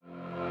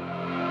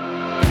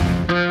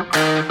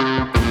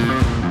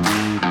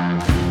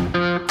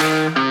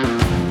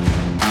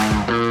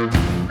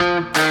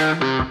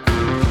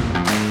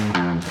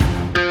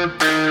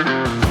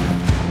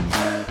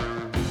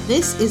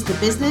is the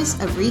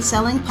Business of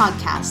Reselling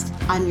podcast.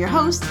 I'm your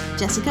host,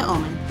 Jessica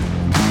Oman.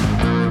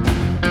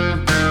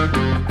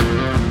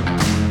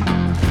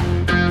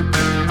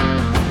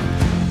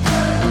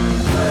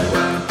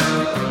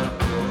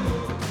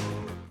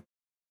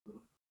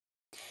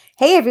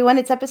 Hey everyone,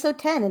 it's episode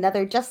 10,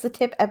 another Just the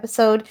Tip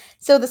episode.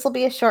 So this will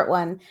be a short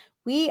one.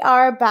 We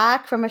are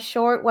back from a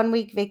short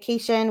 1-week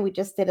vacation. We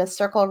just did a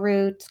circle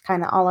route,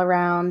 kind of all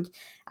around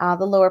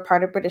the lower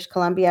part of British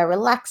Columbia,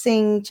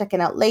 relaxing,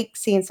 checking out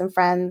lakes, seeing some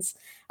friends.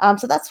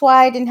 So that's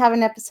why I didn't have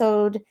an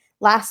episode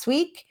last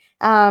week.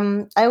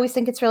 I always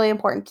think it's really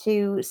important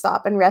to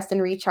stop and rest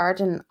and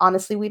recharge. And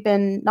honestly, we've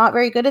been not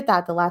very good at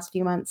that the last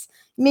few months,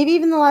 maybe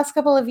even the last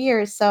couple of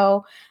years.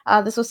 So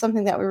this was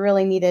something that we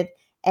really needed.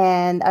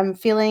 And I'm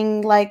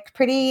feeling like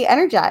pretty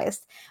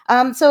energized.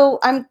 So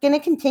I'm going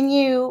to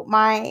continue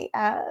my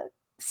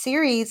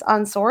series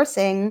on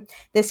sourcing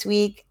this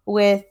week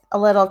with a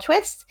little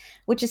twist,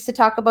 which is to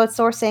talk about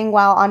sourcing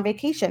while on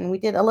vacation. We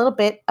did a little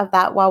bit of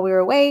that while we were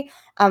away.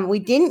 We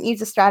didn't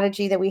use a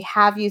strategy that we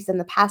have used in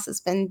the past.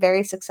 It's been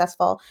very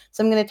successful.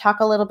 So I'm going to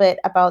talk a little bit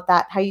about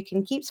that, how you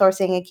can keep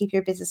sourcing and keep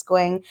your business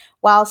going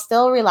while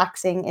still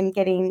relaxing and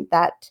getting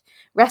that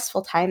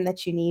restful time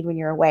that you need when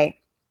you're away.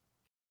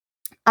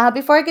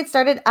 Before I get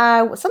started,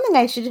 something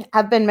I should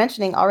have been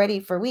mentioning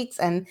already for weeks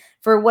and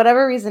for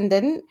whatever reason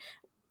didn't,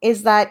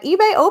 is that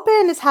eBay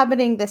Open is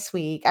happening this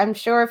week. I'm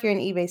sure if you're an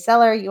eBay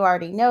seller, you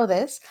already know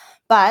this,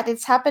 but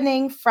it's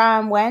happening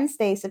from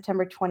Wednesday,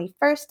 September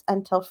 21st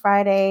until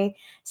Friday,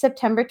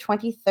 September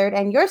 23rd.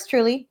 And yours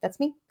truly, that's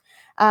me,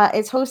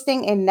 is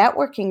hosting a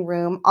networking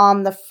room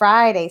on the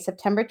Friday,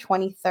 September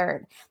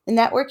 23rd. The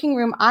networking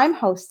room I'm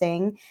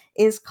hosting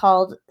is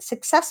called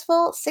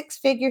Successful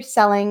Six-Figure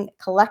Selling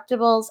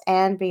Collectibles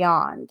and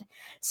Beyond.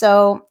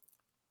 So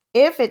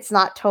if it's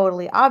not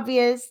totally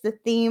obvious, the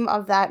theme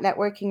of that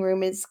networking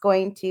room is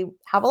going to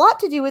have a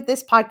lot to do with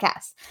this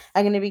podcast.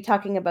 I'm going to be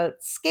talking about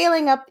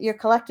scaling up your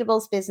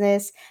collectibles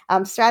business,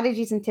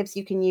 strategies and tips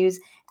you can use.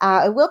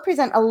 I will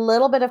present a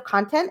little bit of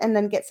content and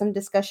then get some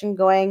discussion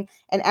going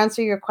and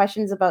answer your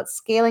questions about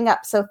scaling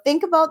up. So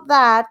think about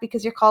that,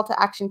 because your call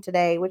to action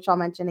today, which I'll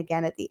mention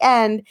again at the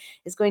end,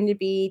 is going to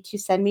be to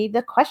send me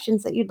the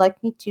questions that you'd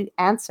like me to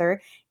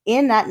answer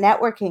in that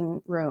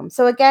networking room.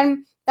 So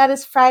again, that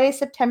is Friday,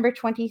 September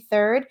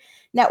 23rd.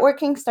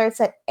 Networking starts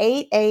at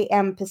 8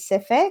 a.m.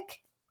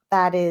 Pacific.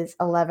 That is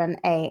 11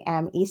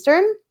 a.m.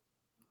 Eastern.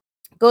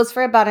 Goes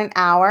for about an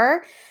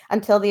hour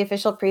until the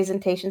official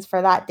presentations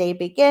for that day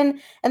begin.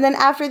 And then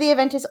after the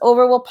event is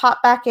over, we'll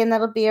pop back in.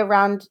 That'll be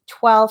around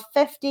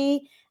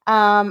 12:50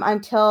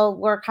 until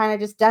we're kind of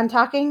just done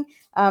talking.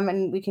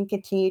 And we can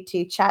continue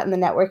to chat in the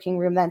networking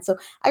room then. So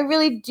I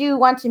really do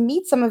want to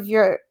meet some of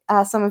you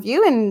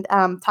and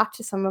talk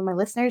to some of my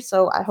listeners.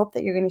 So I hope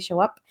that you're going to show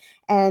up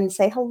and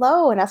say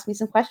hello and ask me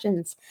some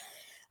questions.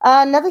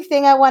 Another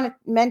thing I want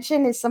to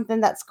mention is something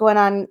that's going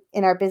on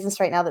in our business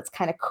right now that's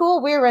kind of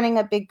cool. We're running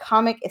a big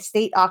comic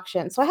estate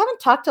auction. So I haven't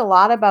talked a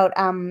lot about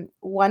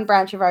one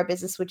branch of our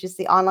business, which is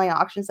the online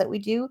auctions that we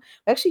do.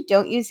 We actually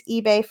don't use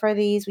eBay for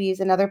these. We use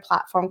another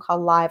platform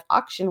called Live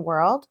Auction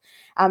World.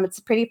 It's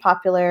a pretty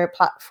popular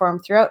platform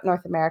throughout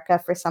North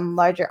America for some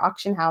larger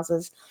auction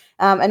houses.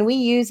 And we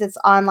use its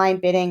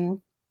online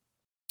bidding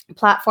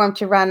platform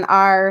to run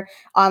our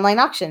online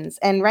auctions.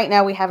 And right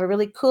now we have a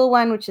really cool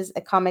one, which is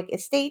a comic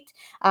estate.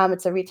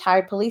 It's a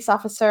retired police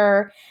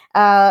officer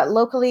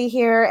locally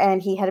here,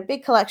 and he had a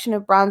big collection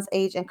of Bronze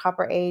Age and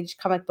Copper Age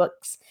comic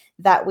books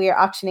that we are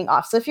auctioning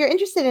off. So if you're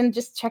interested in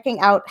just checking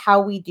out how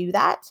we do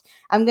that,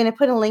 I'm going to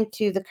put a link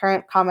to the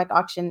current comic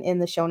auction in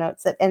the show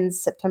notes that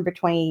ends September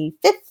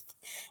 25th.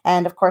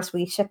 And of course,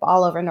 we ship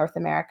all over North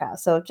America.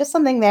 So just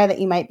something there that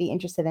you might be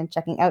interested in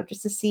checking out,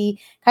 just to see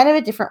kind of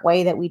a different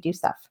way that we do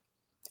stuff.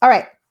 All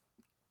right,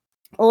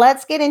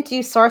 let's get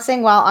into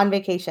sourcing while on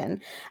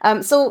vacation.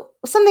 So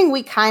something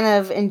we kind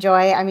of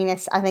enjoy, I mean,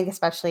 I think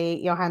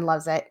especially Johan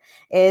loves it,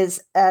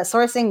 is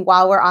sourcing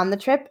while we're on the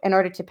trip in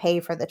order to pay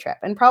for the trip.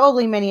 And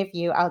probably many of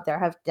you out there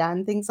have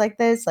done things like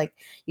this, like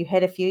you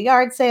hit a few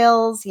yard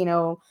sales,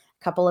 a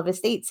couple of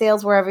estate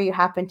sales wherever you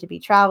happen to be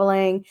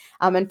traveling,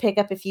 and pick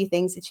up a few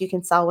things that you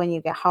can sell when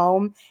you get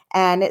home.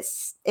 And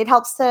it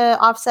helps to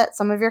offset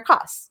some of your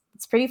costs.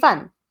 It's pretty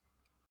fun.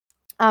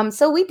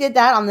 So we did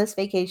that on this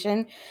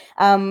vacation.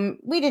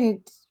 We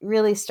didn't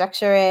really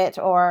structure it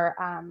or,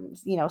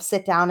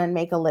 sit down and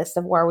make a list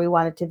of where we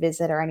wanted to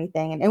visit or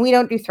anything. And we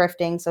don't do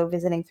thrifting. So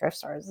visiting thrift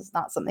stores is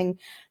not something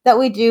that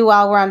we do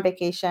while we're on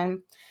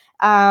vacation.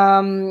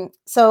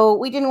 So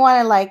we didn't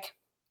want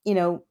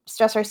to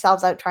stress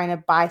ourselves out trying to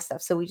buy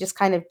stuff. So we just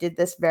kind of did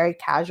this very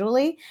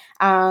casually.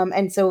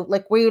 And so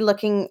we were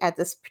looking at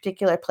this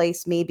particular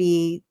place,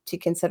 maybe to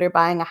consider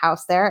buying a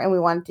house there, and we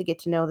wanted to get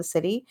to know the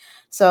city.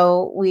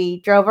 So we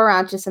drove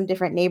around to some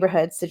different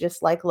neighborhoods to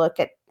just look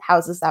at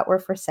houses that were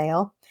for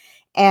sale.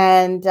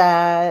 And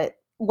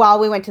while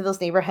we went to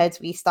those neighborhoods,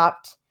 we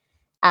stopped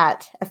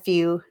at a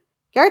few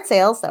yard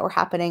sales that were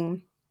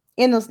happening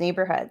in those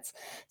neighborhoods.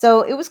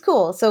 So it was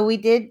cool. So we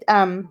did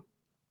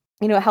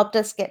It helped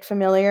us get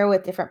familiar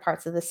with different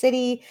parts of the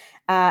city.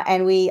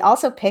 And we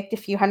also picked a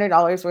few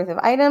 $100s worth of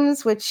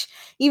items, which,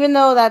 even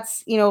though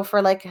that's,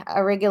 for like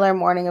a regular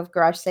morning of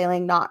garage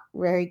sailing, not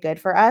very good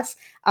for us,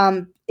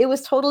 it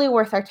was totally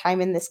worth our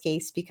time in this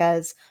case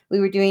because we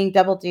were doing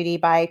double duty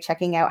by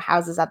checking out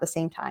houses at the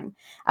same time.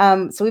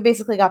 So we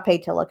basically got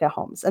paid to look at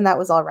homes, and that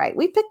was all right.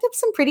 We picked up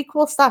some pretty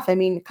cool stuff. I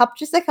mean,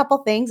 just a couple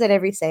things at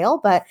every sale,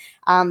 but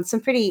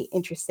some pretty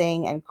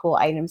interesting and cool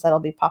items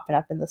that'll be popping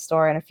up in the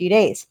store in a few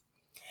days.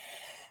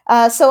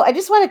 So I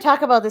just want to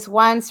talk about this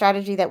one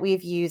strategy that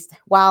we've used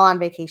while on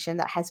vacation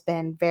that has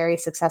been very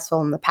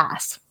successful in the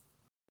past.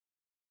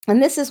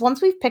 And this is,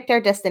 once we've picked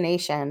our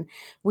destination,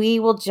 we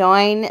will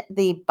join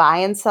the buy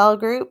and sell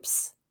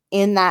groups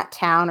in that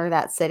town or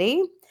that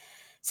city.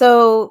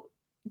 So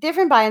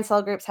different buy and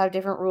sell groups have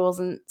different rules,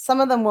 and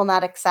some of them will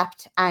not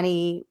accept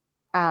any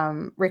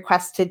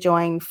request to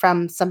join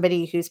from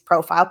somebody whose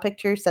profile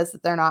picture says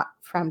that they're not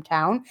from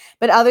town,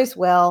 but others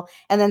will.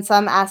 And then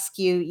some ask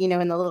you,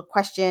 in the little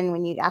question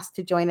when you ask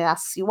to join, it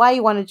asks you why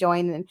you want to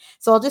join. And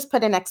so I'll just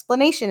put an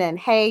explanation in.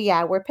 Hey,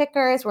 yeah, we're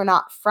pickers. We're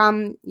not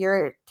from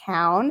your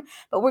town,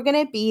 but we're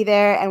going to be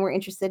there and we're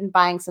interested in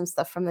buying some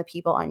stuff from the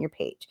people on your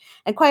page.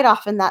 And quite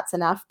often that's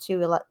enough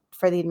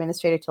for the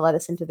administrator to let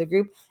us into the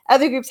group.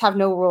 Other groups have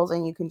no rules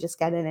and you can just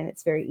get in and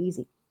it's very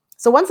easy.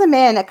 So once I'm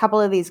in a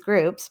couple of these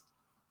groups,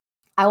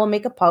 I will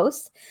make a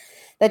post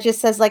that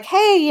just says like,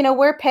 hey,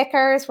 we're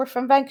pickers, we're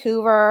from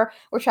Vancouver,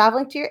 we're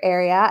traveling to your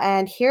area,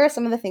 and here are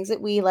some of the things that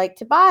we like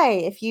to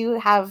buy. If you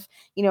have,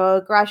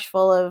 a garage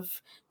full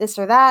of this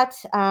or that,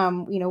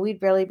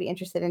 we'd really be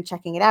interested in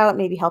checking it out,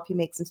 maybe help you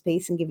make some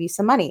space and give you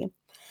some money.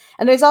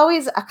 And there's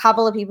always a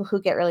couple of people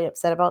who get really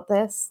upset about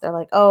this. They're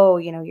like, oh,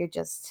 you're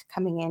just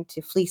coming in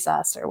to fleece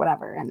us or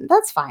whatever. And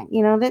that's fine.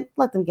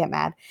 Let them get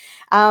mad.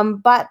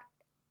 But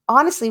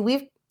honestly,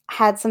 we've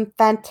had some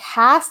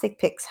fantastic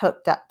picks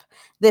hooked up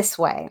this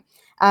way.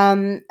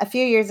 A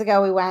few years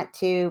ago, we went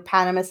to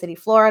Panama City,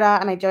 Florida,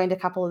 and I joined a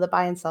couple of the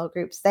buy and sell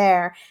groups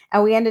there.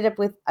 And we ended up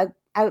with an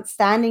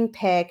outstanding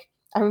pick.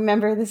 I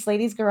remember this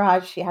lady's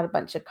garage. She had a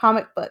bunch of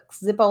comic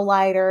books, Zippo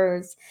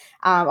lighters,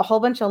 a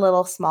whole bunch of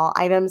little small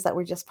items that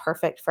were just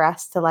perfect for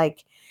us to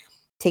like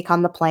take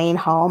on the plane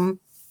home.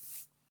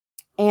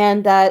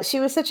 And she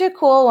was such a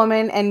cool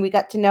woman, and we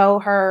got to know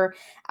her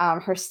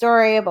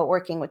story about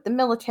working with the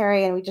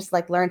military, and we just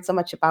like learned so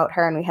much about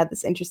her, and we had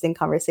this interesting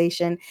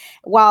conversation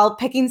while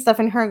picking stuff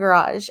in her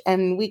garage,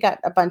 and we got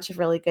a bunch of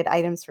really good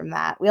items from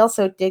that. We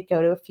also did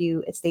go to a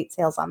few estate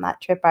sales on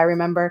that trip, I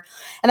remember.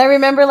 And I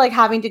remember like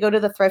having to go to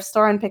the thrift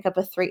store and pick up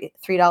a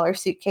 $3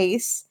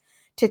 suitcase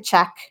to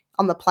check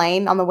on the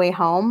plane on the way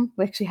home.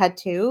 We actually had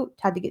to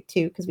get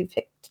two because we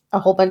picked a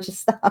whole bunch of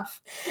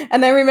stuff.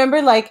 And I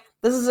remember like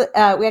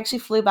we actually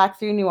flew back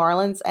through New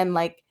Orleans, and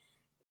like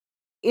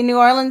in New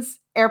Orleans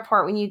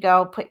airport, when you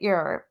go put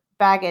your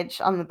baggage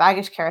on the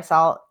baggage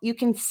carousel, you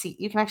can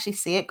actually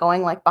see it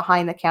going like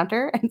behind the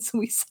counter. And so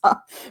we saw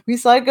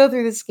it go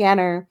through the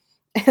scanner,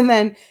 and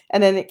then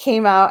it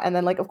came out, and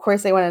then like of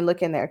course they went and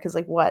look in there because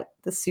like what,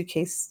 the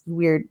suitcase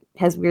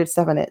has weird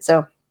stuff in it.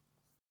 So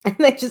and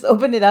they just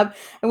opened it up,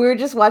 and we were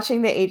just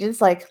watching the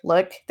agents like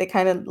look. They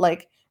kind of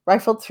like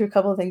rifled through a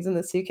couple of things in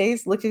the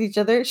suitcase, looked at each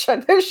other,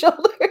 shrugged their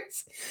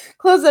shoulders,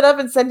 closed it up,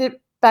 and sent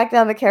it back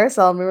down the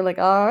carousel. And we were like,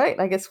 all right,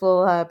 I guess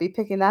we'll be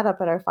picking that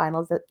up at our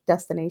final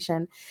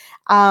destination.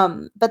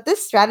 But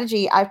this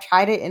strategy, I've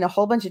tried it in a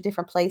whole bunch of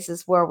different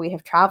places where we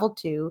have traveled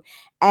to,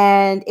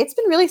 and it's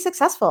been really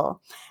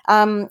successful.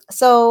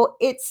 So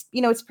it's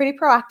pretty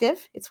proactive.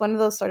 It's one of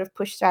those sort of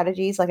push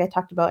strategies like I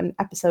talked about in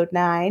episode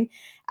 9.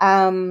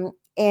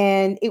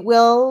 And it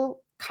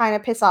will kind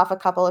of piss off a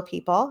couple of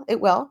people. It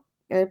will.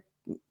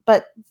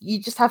 But you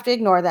just have to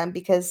ignore them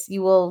because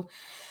you will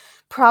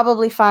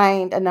probably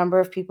find a number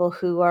of people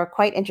who are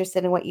quite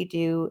interested in what you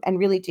do and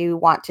really do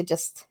want to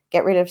just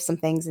get rid of some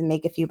things and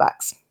make a few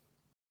bucks.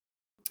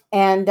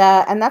 And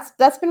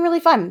that's been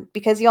really fun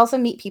because you also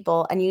meet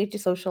people and you get to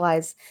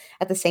socialize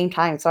at the same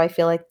time. So I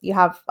feel like you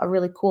have a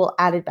really cool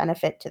added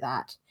benefit to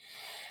that.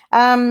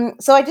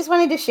 So I just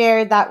wanted to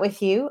share that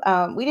with you.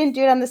 We didn't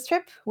do it on this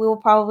trip. We will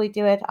probably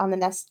do it on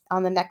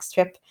the next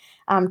trip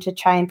to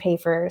try and pay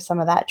for some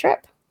of that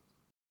trip.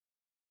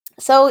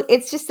 So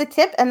it's just a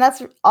tip, and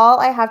that's all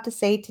I have to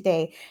say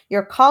today.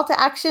 Your call to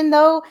action,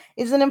 though,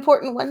 is an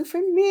important one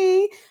for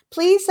me.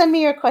 Please send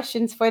me your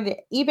questions for the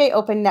eBay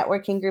Open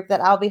networking group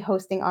that I'll be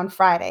hosting on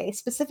Friday,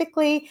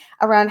 specifically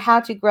around how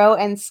to grow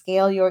and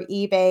scale your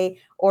eBay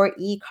or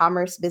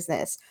e-commerce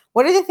business.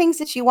 What are the things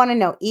that you want to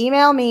know?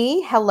 Email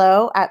me,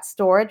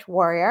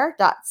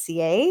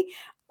 hello@storagewarrior.ca,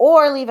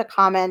 or leave a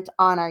comment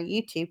on our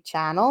YouTube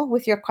channel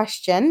with your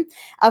question.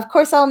 Of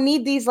course, I'll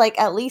need these like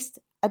at least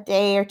a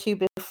day or two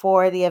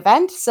before the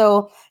event,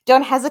 so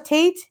don't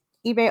hesitate.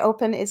 eBay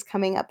Open is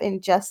coming up in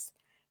just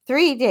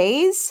 3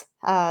 days.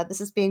 This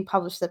is being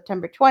published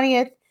September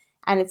 20th,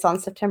 and it's on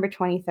September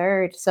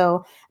 23rd.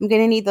 So I'm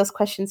going to need those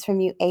questions from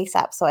you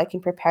ASAP so I can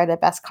prepare the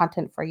best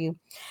content for you.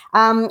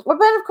 But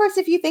of course,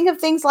 if you think of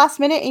things last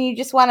minute and you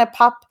just want to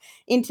pop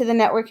into the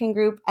networking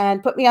group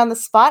and put me on the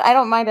spot, I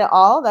don't mind at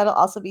all. That'll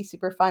also be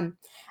super fun.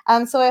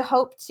 So I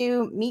hope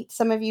to meet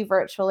some of you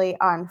virtually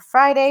on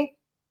Friday.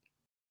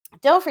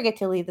 Don't forget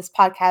to leave this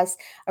podcast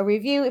a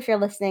review if you're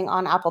listening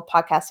on Apple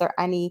Podcasts or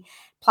any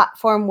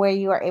platform where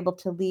you are able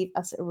to leave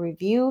us a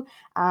review.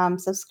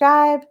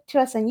 Subscribe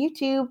to us on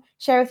YouTube,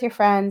 share with your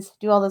friends,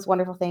 do all those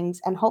wonderful things,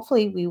 and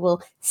hopefully we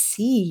will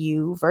see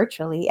you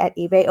virtually at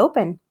eBay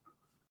Open.